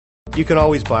You can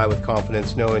always buy with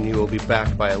confidence knowing you will be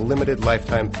backed by a limited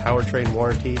lifetime powertrain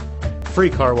warranty, free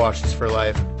car washes for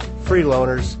life, free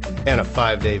loaners, and a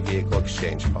 5-day vehicle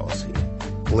exchange policy.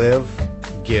 Live,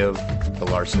 give the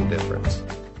Larson difference.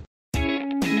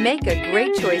 Make a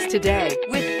great choice today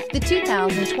with the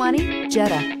 2020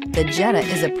 Jetta. The Jetta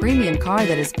is a premium car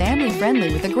that is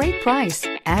family-friendly with a great price,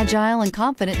 agile and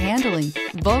confident handling.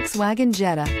 Volkswagen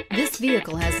Jetta. This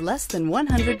vehicle has less than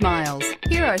 100 miles.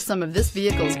 Here are some of this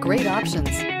vehicle's great options: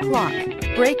 clock,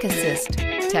 brake assist,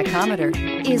 tachometer.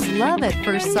 Is love at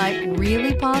first sight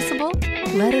really possible?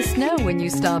 Let us know when you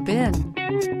stop in.